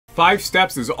5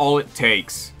 steps is all it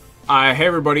takes. Hey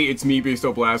everybody, it's me,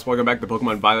 Beasto. Welcome back to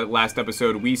Pokemon Violet. Last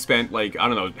episode, we spent, like, I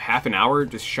don't know, half an hour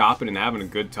just shopping and having a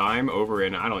good time over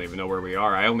in, I don't even know where we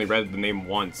are. I only read the name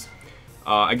once.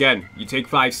 Again, you take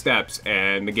 5 steps,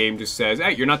 and the game just says,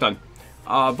 hey, you're not done.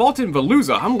 Vaultin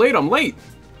Veluza, I'm late.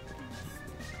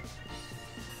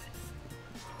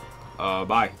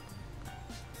 Bye.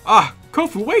 Ah,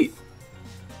 Kofu, wait!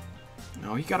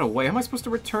 No, he got away. How am I supposed to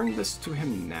return this to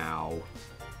him now?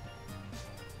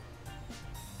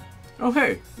 Oh,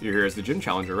 hey, you're here as the gym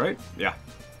challenger, right? Yeah.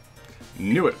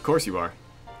 Knew it, of course you are.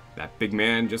 That big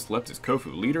man just left as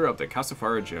Kofu, leader of the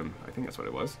Kasafara gym. I think that's what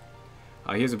it was.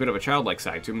 He has a bit of a childlike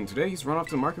side to him, and today he's run off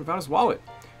to the market without his wallet.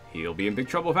 He'll be in big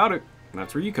trouble without it. And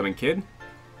that's where you come in, kid.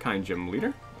 Kind gym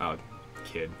leader?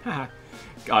 Kid. Haha.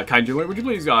 Kind gym leader, would you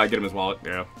please get him his wallet?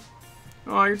 Yeah.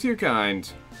 Oh, you're too kind.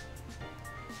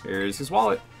 Here's his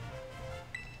wallet.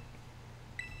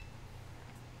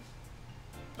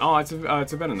 Oh, it's a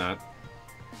bet in that.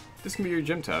 This can be your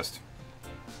gym test.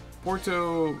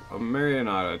 Porto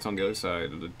Marianata, it's on the other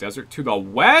side of the desert to the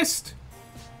west?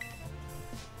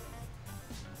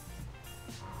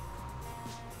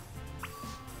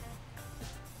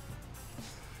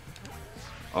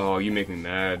 Oh, you make me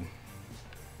mad.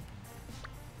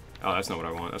 Oh, that's not what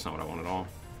I want. That's not what I want at all.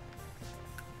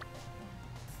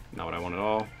 Not what I want at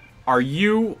all. Are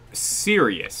you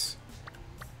serious?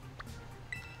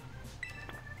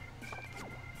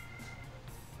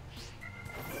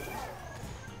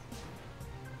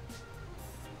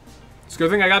 It's a good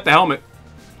thing I got the helmet.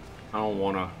 I don't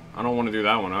wanna do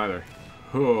that one either.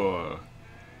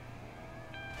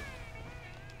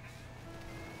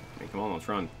 Hey, come on, let's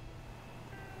run.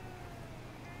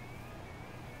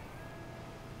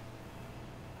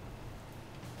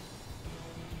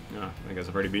 Yeah, I guess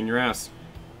I've already beaten your ass.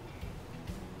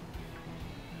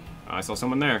 I saw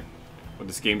someone there. With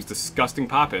this game's disgusting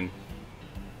poppin'.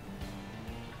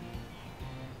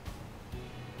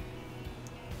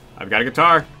 I've got a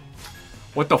guitar.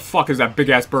 What the fuck is that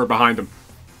big-ass bird behind him?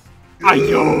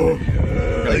 Ayo!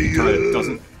 I've got a guitar that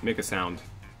doesn't make a sound.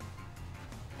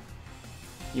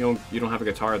 You don't have a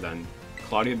guitar then.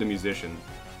 Claudia the musician.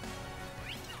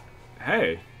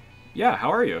 Hey. Yeah,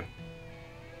 how are you?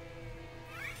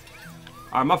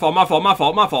 Alright, my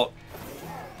fault.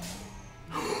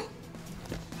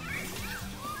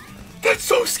 That's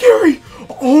so scary!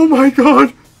 Oh my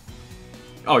god!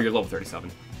 Oh, you're level 37.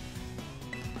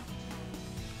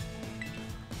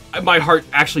 My heart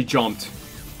actually jumped.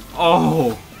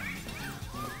 Oh.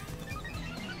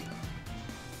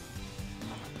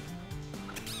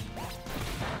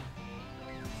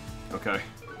 Okay.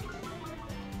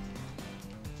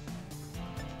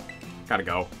 Gotta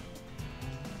go.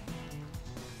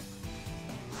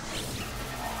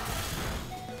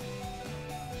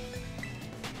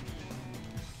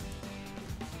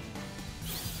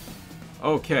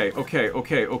 Okay. Fuck.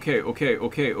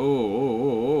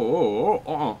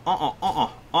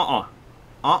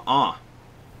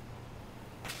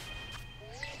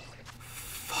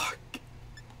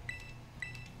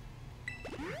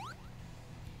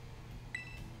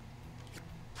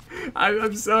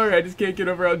 I'm sorry, I just can't get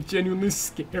over how genuinely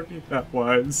scary that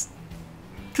was.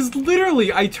 Because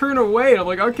literally, I turn away and I'm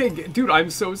like, okay, dude, I'm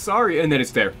so sorry. And then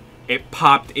it's there. It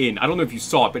popped in. I don't know if you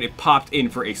saw it, but it popped in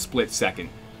for a split second.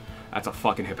 That's a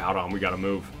fucking Hippowdon. We gotta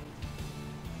move.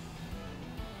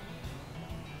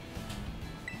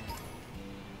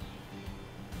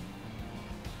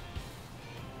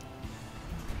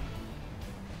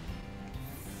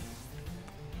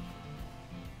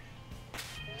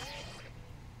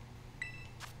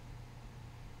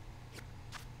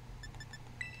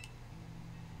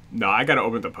 No, I gotta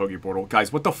open the Poke Portal.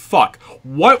 Guys, what the fuck?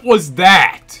 What was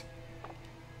that?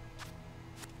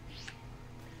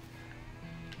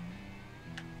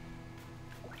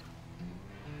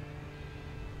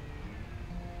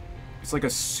 It's like a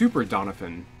super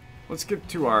Donovan. Let's get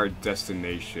to our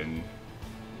destination.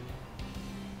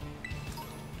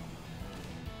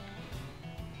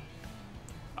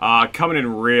 Coming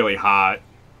in really hot.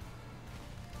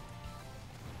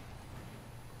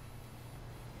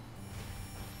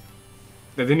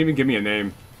 They didn't even give me a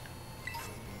name.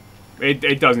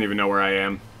 It doesn't even know where I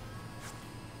am.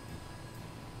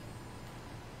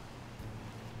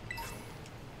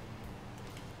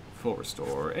 Full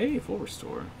restore. Hey, full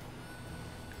restore.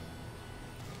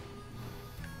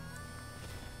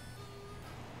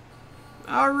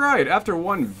 Alright, after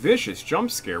one vicious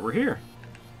jump scare, we're here.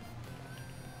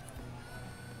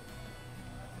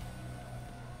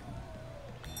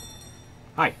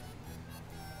 Hi.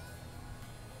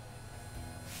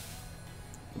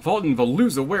 Vault in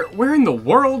Veluza, where in the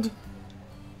world?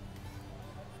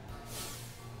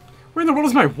 Where in the world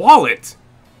is my wallet?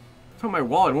 Without my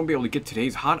wallet, I won't be able to get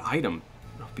today's hot item.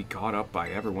 I'll be caught up by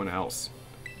everyone else.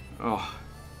 Oh,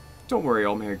 don't worry,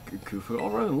 old man Kufu. I'll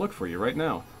run and look for you right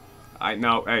now.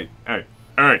 Hey.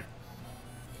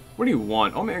 What do you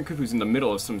want? Old man Kufu's in the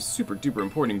middle of some super duper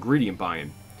important ingredient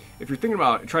buying. If you're thinking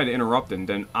about trying to interrupt him,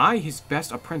 then I, his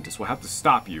best apprentice, will have to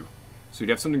stop you. So you'd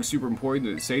have something super important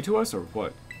to say to us, or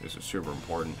what? This is super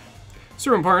important.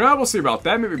 Super important? We'll see about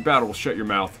that. Maybe Battle will shut your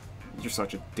mouth. You're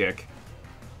such a dick.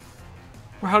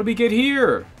 Well, how did we get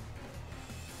here?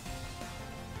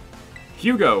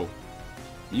 Hugo.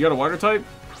 You got a water type?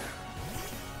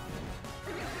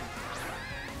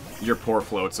 You're poor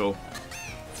Floatzel.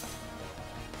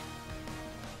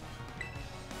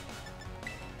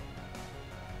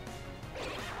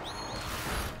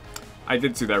 I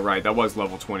did see that right. That was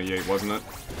level 28, wasn't it?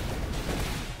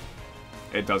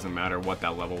 It doesn't matter what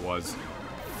that level was.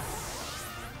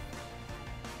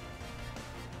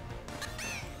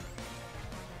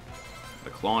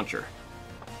 The launcher.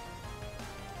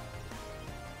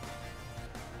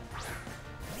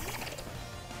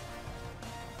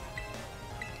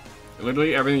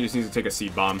 Literally everything just needs to take a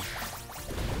seed bomb.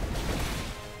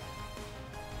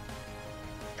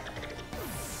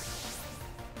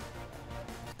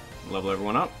 Level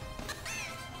everyone up.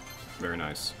 Very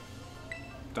nice.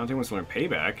 Dante wants to learn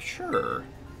payback? Sure.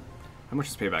 How much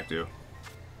does payback do?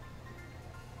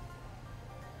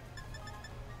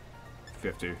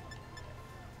 50.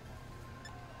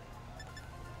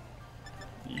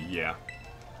 Yeah.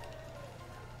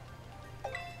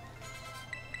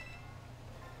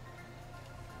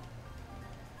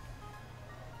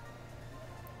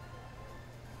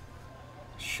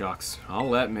 Shucks. I'll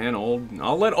let old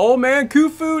man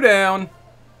Kufu down.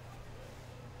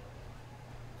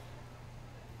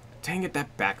 Dang it,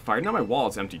 that backfired. Now my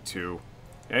wallet's empty too.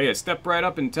 Hey, step right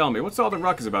up and tell me, what's all the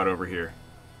ruckus about over here?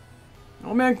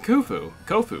 Old man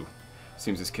Kofu.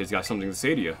 Seems this kid's got something to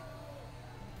say to you.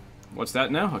 What's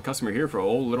that now? A customer here for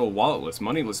old little walletless,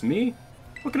 moneyless me?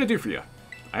 What can I do for you?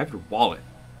 I have your wallet.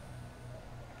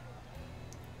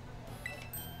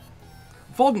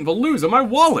 Valden Veluza, my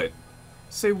wallet!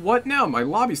 Say what now? My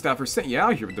lobby staffer sent you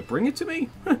out here to bring it to me?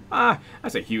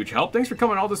 That's a huge help. Thanks for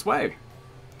coming all this way.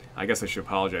 I guess I should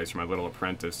apologize for my little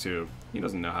apprentice, too. He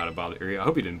doesn't know how to bother you. I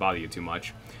hope he didn't bother you too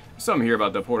much. There's something here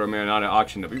about the Porto Marinata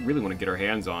auction that we really want to get our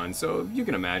hands on, so you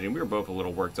can imagine we were both a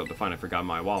little worked up to find I forgot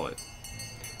my wallet.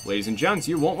 Ladies and gents,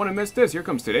 you won't want to miss this. Here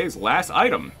comes today's last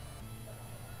item.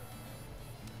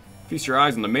 Feast your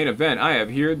eyes on the main event. I have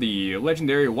here the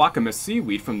legendary Wakame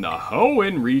seaweed from the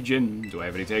Hoenn region. Do I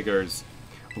have any takers?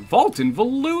 Valden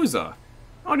Veluza.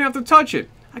 I don't have to touch it.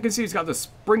 I can see it's got the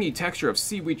springy texture of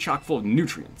seaweed chock full of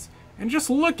nutrients. And just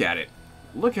look at it.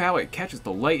 Look at how it catches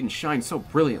the light and shines so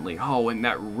brilliantly. Oh, and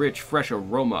that rich, fresh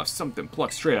aroma of something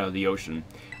plucked straight out of the ocean.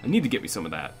 I need to get me some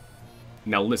of that.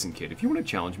 Now listen, kid. If you want to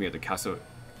challenge me at the Cascafara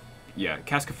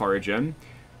Gem,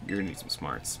 you're going to need some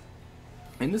smarts.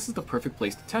 And this is the perfect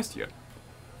place to test you.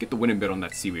 Get the winning bid on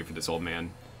that seaweed for this old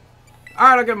man.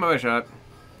 Alright, I'll give him a shot.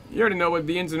 You already know what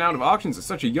the ins and outs of auctions at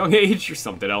such a young age. You're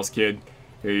something else, kid.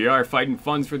 Here you are, fighting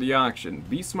funds for the auction.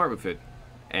 Be smart with it.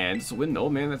 And just win the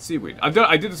old man that seaweed. I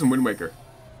did this in Wind Waker.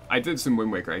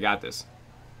 I got this.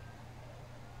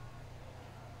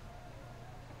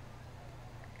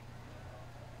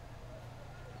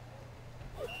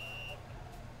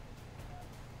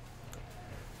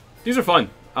 These are fun.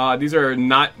 These are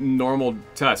not normal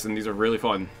tests, and these are really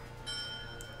fun.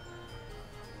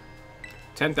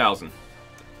 10,000.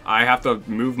 I have to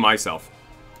move myself.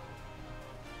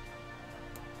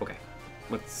 Okay.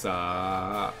 Let's,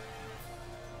 I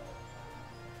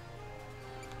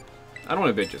don't want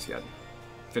to bid just yet.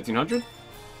 1,500?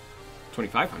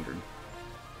 2,500?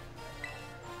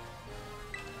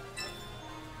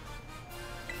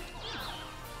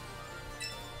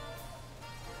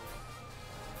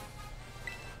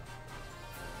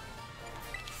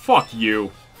 Fuck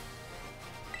you.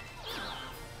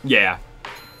 Yeah.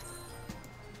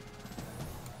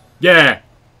 Yeah!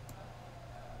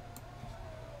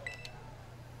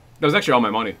 That was actually all my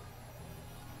money.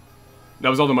 That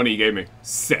was all the money he gave me.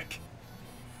 Sick.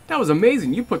 That was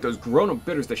amazing. You put those grown-up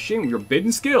bidders to shame with your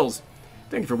bidding skills.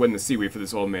 Thank you for winning the seaweed for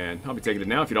this old man. I'll be taking it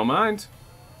now if you don't mind.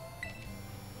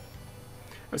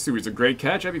 That seaweed's a great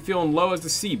catch. I'd be feeling low as the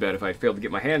seabed if I failed to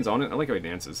get my hands on it. I like how he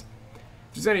dances.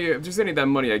 If there's any of that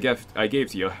money I gave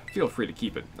to you, feel free to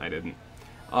keep it. I didn't.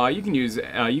 You can use it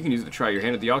to try your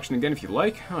hand at the auction again if you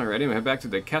like. Alright, I'm gonna head back to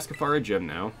the Cascafara Gem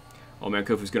now. Old man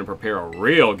Kofu's gonna prepare a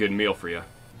real good meal for you.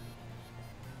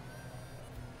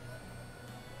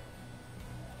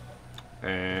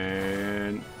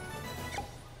 And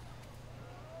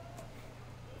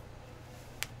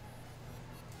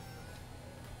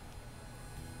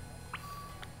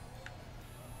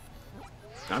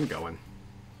I'm going.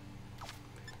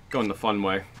 Going the fun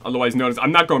way. Otherwise known as...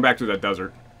 I'm not going back to that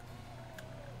desert.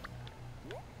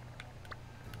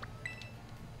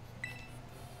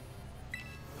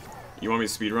 You want me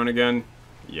to speedrun again?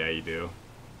 Yeah, you do.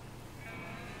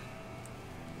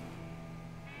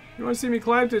 You want to see me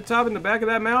climb to the top in the back of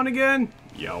that mountain again?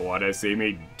 You want to see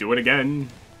me do it again?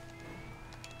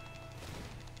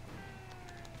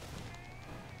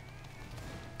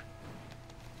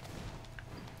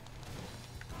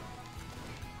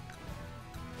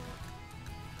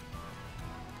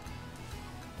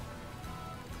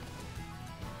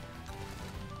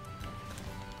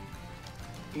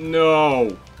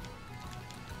 No!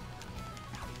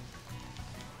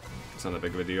 It's not that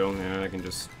big of a deal. Yeah, I can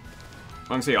just...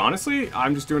 Honestly,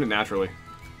 I'm just doing it naturally.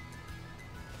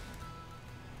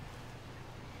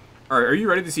 Alright, are you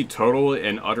ready to see total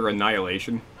and utter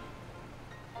annihilation?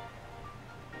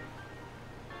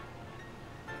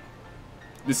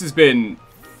 This has been...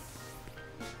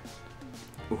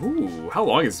 Ooh, how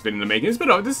long has this been in the making?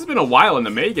 This has been a while in the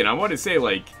making. I want to say,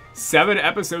 like, 7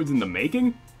 episodes in the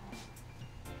making?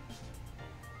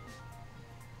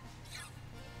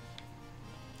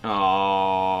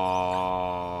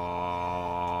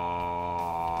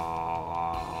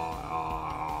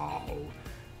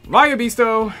 Via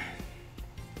Beasto!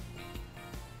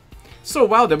 So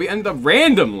wild that we ended up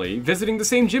randomly visiting the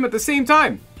same gym at the same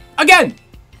time! Again!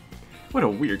 What a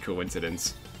weird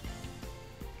coincidence.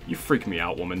 You freak me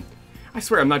out, woman. I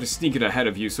swear I'm not just sneaking ahead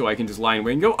of you so I can just lie in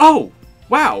wait and go, oh!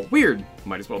 Wow, weird.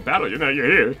 Might as well battle you now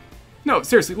you're here. No,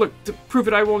 seriously, look, to prove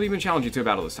it I won't even challenge you to a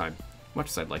battle this time. Much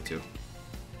as I'd like to.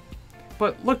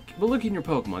 But look in your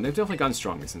Pokemon, they've definitely gotten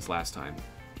stronger since last time.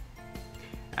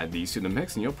 Add these to the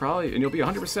mix and you'll be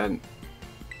 100%.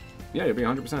 Yeah, you'll be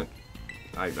 100%.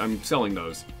 I'm selling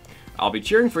those. I'll be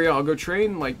cheering for you. I'll go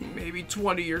train like maybe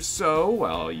 20 or so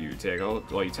while you tackle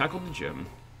the gym.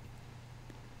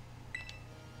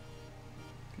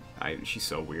 She's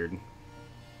so weird.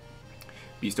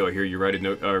 Beasto, I hear you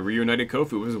reunited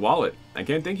Kofu with his wallet. I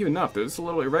can't thank you enough, though this is a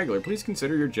little irregular. Please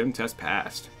consider your gym test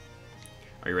passed.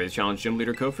 Are you ready to challenge Gym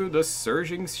Leader Kofu, the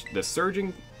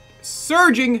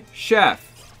surging chef?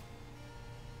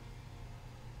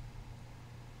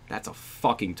 That's a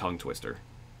fucking tongue twister.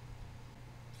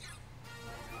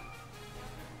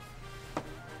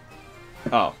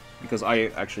 Oh, because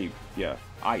I actually, yeah,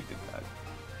 I did that.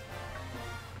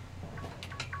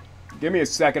 Give me a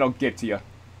second, I'll get to you. I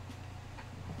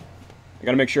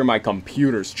gotta make sure my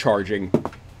computer's charging.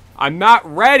 I'm not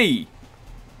ready!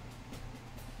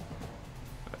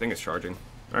 I think it's charging.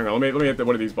 Hang on, let me hit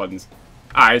one of these buttons.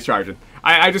 Ah, it's charging.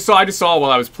 I just saw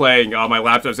while I was playing on my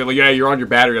laptop. Say like, yeah, you're on your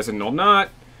battery. I said, no, I'm not.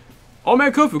 Oh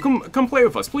man, Kofu, come play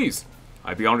with us, please.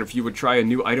 I'd be honored if you would try a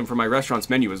new item from my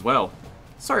restaurant's menu as well.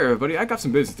 Sorry, everybody, I got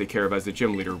some business to take care of as the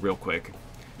gym leader real quick.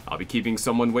 I'll be keeping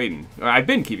someone waiting. I've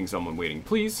been keeping someone waiting.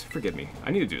 Please, forgive me.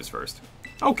 I need to do this first.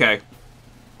 Okay.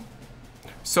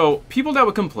 So, people that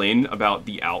would complain about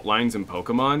the outlines in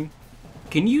Pokemon,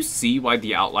 can you see why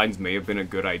the outlines may have been a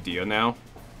good idea now?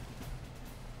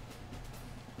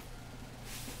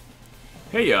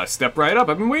 Hey, step right up.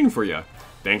 I've been waiting for you.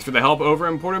 Thanks for the help over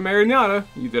in Puerto Marinada.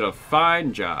 You did a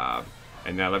fine job.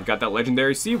 And now that I've got that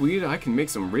legendary seaweed, I can make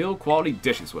some real quality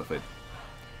dishes with it.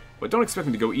 But don't expect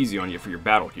me to go easy on you for your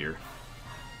battle here.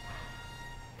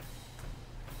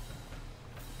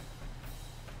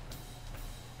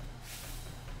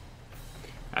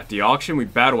 At the auction, we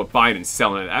battle with buying and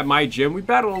selling it. At my gym, we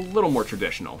battle a little more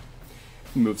traditional.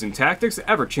 Moves and tactics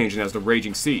ever-changing as the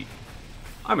raging sea.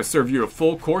 I'm gonna serve you a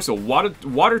full course of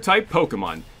water-type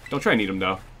Pokemon. Don't try and eat them,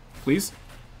 though. Please?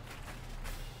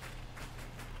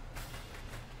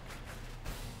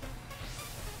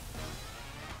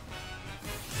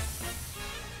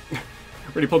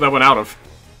 Already pulled that one out of.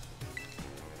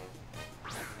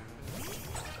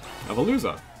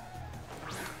 Evoluza.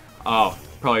 Oh,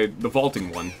 probably the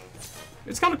vaulting one.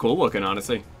 It's kind of cool looking,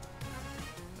 honestly.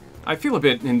 I feel a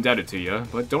bit indebted to you,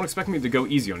 but don't expect me to go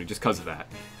easy on you just because of that.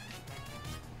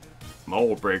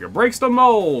 Mold Breaker breaks the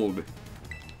mold!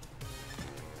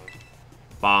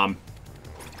 Bomb.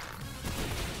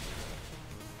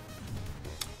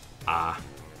 Ah.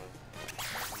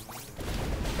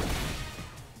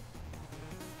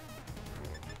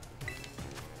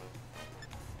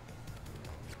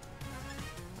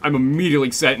 I'm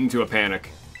immediately set into a panic.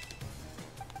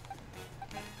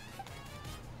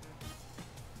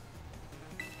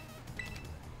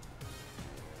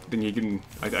 I think he can.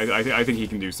 I think he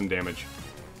can do some damage.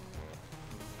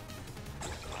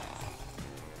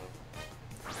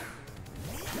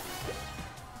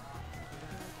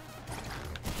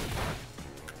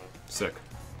 Sick.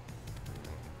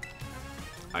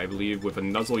 I believe with a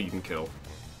nuzzle you can kill.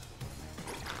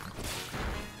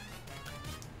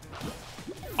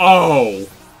 Oh!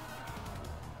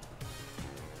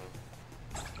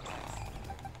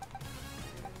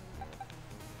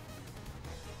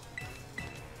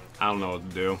 I don't know what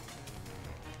to do.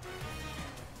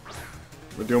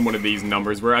 We're doing one of these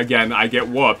numbers where, again, I get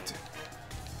whooped.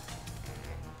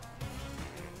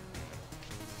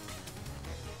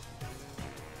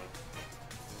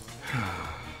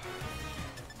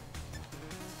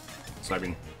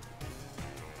 Sniping.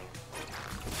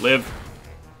 Live.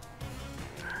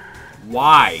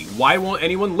 Why? Why won't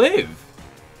anyone live?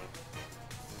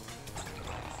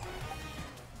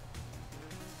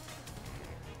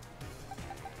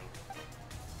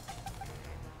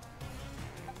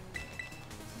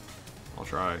 I'll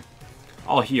try.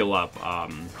 I'll heal up,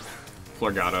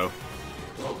 Florgato.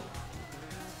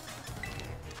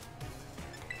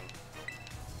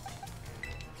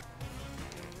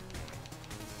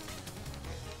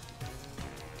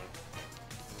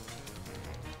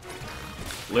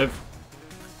 Live.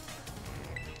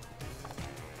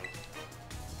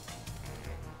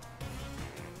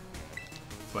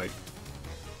 Fight.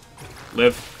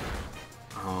 Live.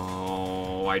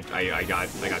 Oh, I got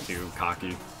too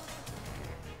cocky.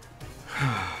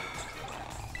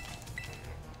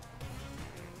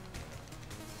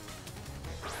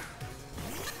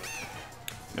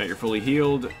 Now you're fully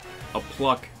healed. A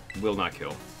pluck will not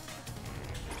kill.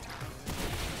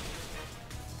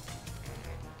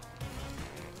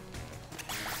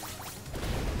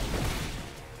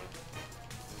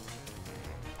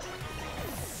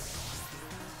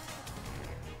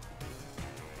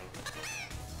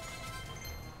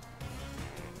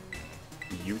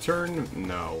 U-turn?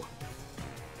 No.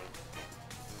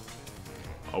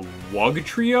 A Wug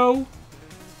Trio?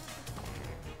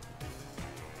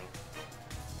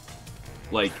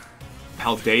 Like,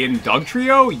 Paldean Dug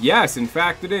Trio? Yes, in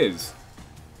fact it is.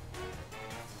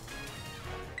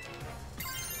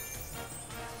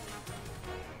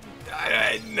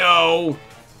 No.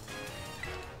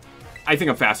 I think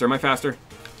I'm faster. Am I faster?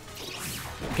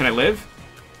 Can I live?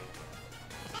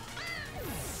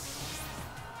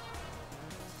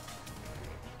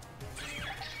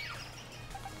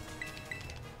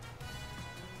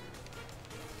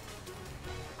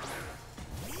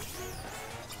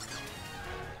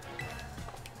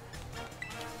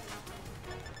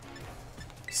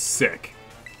 Sick.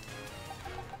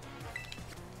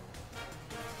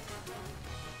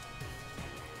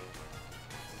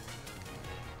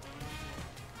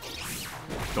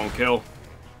 Don't kill.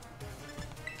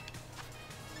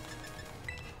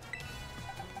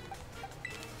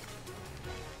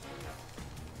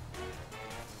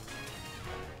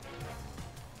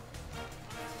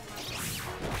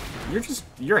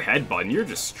 You're headbutting. You're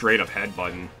just straight up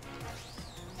headbutting.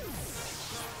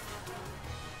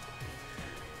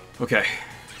 Okay,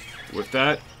 with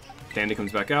that, Dandy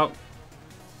comes back out.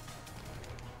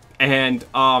 And,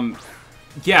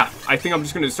 yeah, I think I'm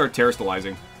just gonna start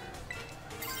terrestrializing.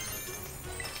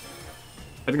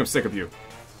 I think I'm sick of you.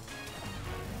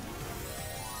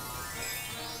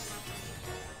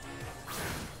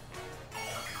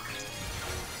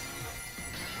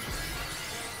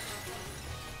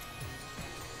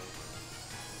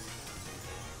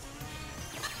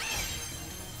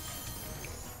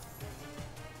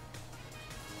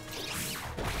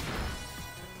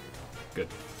 Good.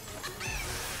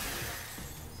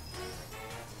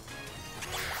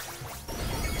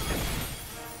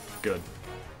 Good.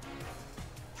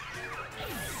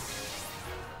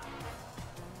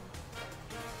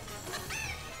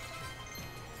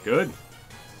 Good.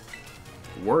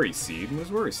 Worry Seed? What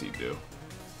does Worry Seed do?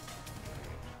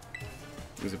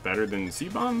 Is it better than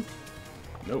Seed Bomb?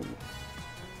 No.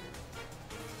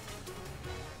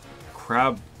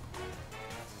 Crab.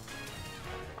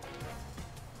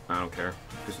 I don't care.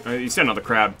 You said another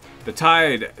crab. The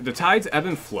tides ebb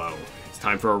and flow. It's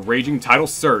time for a raging tidal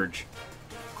surge.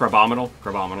 Crabominal.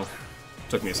 Crabominal.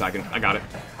 Took me a second. I got it.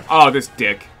 Oh, this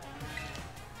dick.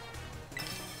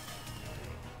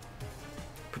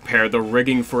 Prepare the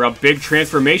rigging for a big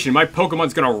transformation. My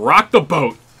Pokemon's gonna rock the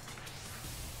boat.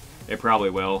 It probably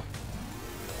will.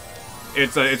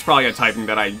 It's probably a typing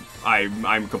that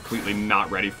I'm completely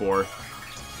not ready for.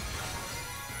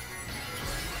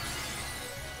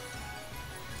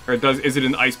 Or is it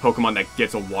an ice Pokemon that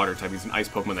gets a water typing? It's an ice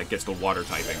Pokemon that gets the water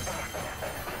typing.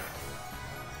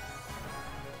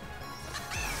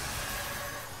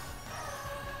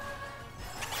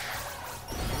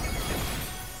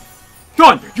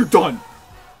 Done! You're done!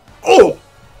 Oh!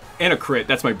 And a crit.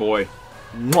 That's my boy.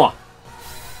 Mwah!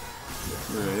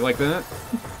 You like that?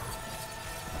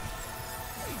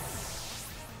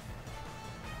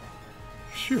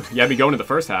 Phew. You had me going in the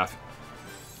first half.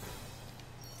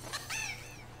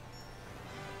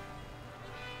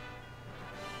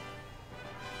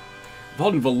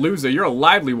 Valden Veluza, you're a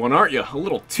lively one, aren't you? A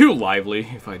little too lively,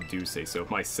 if I do say so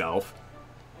myself.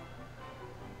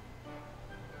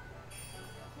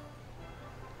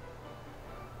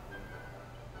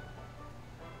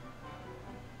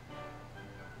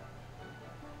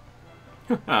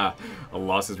 A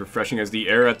loss as refreshing as the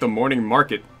air at the morning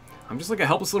market. I'm just like a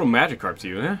helpless little Magikarp to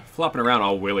you, eh? Flopping around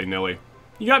all willy-nilly.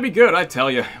 You got me good, I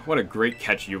tell you. What a great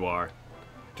catch you are.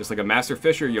 Just like a master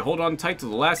fisher, you hold on tight to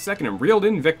the last second and reeled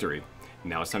in victory.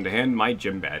 Now it's time to hand my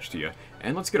gym badge to you.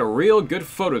 And let's get a real good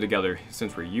photo together.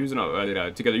 Since we're using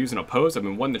a pose I've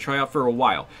been wanting to try out for a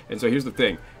while. And so here's the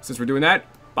thing. Since we're doing that,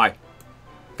 bye.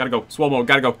 Gotta go. Swole mode,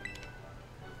 gotta go.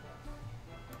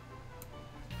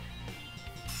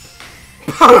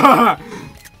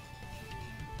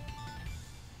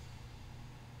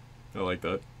 I like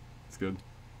that. It's good.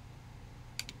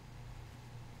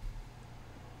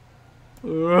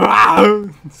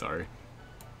 Sorry.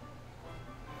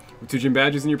 With 2 gym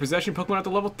badges in your possession, Pokemon at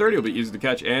the level 30 will be easy to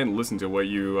catch and listen to what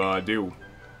you do.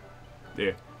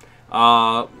 Yeah.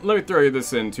 Let me throw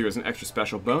this in too as an extra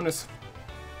special bonus.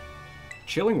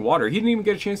 Chilling Water. He didn't even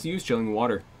get a chance to use Chilling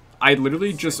Water. I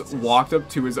literally just walked up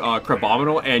to his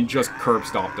Crabominal and just curb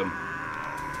stomped him.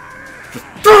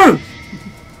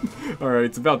 Alright,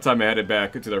 it's about time I headed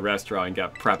back to the restaurant and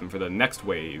got prepping for the next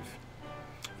wave.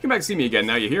 Come back to see me again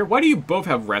now, you hear? Why do you both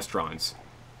have restaurants?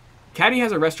 Caddy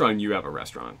has a restaurant and you have a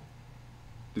restaurant.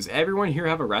 Does everyone here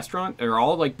have a restaurant? Are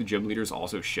all, like, the gym leaders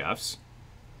also chefs?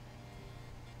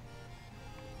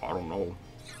 I don't know.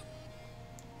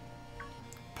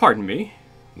 Pardon me.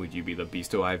 Would you be the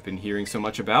Beasto I've been hearing so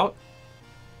much about?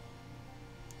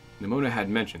 Nemona had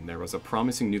mentioned there was a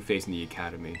promising new face in the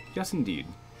academy. Yes, indeed.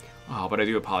 Oh, but I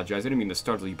do apologize. I didn't mean to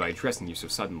startle you by addressing you so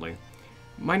suddenly.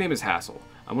 My name is Hassel.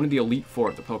 I'm one of the Elite Four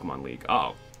of the Pokemon League.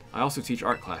 Oh, I also teach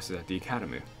art classes at the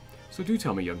academy. So do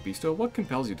tell me, young Beasto, what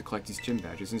compels you to collect these gym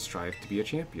badges and strive to be a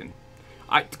champion?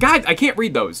 God, I can't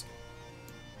read those!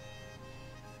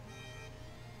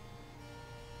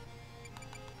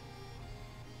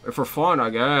 For fun,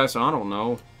 I guess. I don't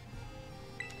know.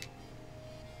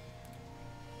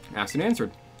 Asked and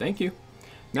answered. Thank you.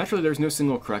 Naturally, there's no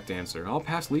single correct answer. All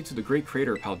paths lead to the great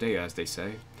crater of Paldea, as they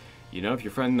say. You know, if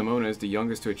your friend Nemona is the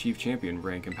youngest to achieve champion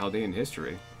rank in Paldean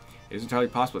history, it is entirely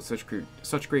possible that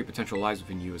such great potential lies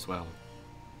within you as well.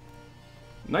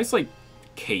 Nice, like,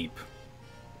 cape.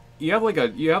 You have like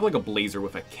a blazer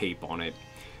with a cape on it.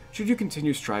 Should you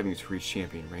continue striving to reach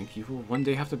champion rank, you will one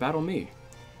day have to battle me.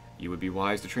 You would be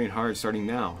wise to train hard starting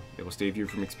now. It will save you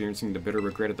from experiencing the bitter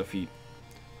regret of defeat.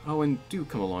 Oh, and do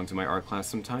come along to my art class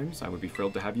sometimes. I would be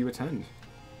thrilled to have you attend.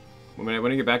 When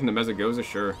I get back into Mesagoza,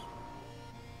 sure.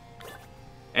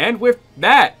 And with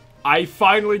that, I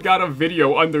finally got a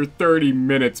video under 30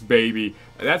 minutes, baby.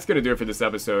 That's going to do it for this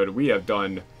episode. We have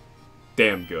done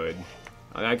damn good.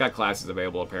 I got classes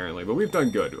available, apparently, but we've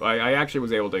done good. I actually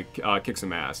was able to kick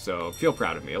some ass, so feel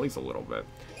proud of me, at least a little bit.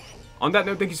 On that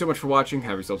note, thank you so much for watching.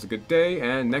 Have yourselves a good day,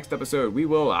 and next episode we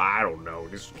will, I don't know,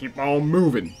 just keep on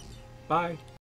moving. Bye.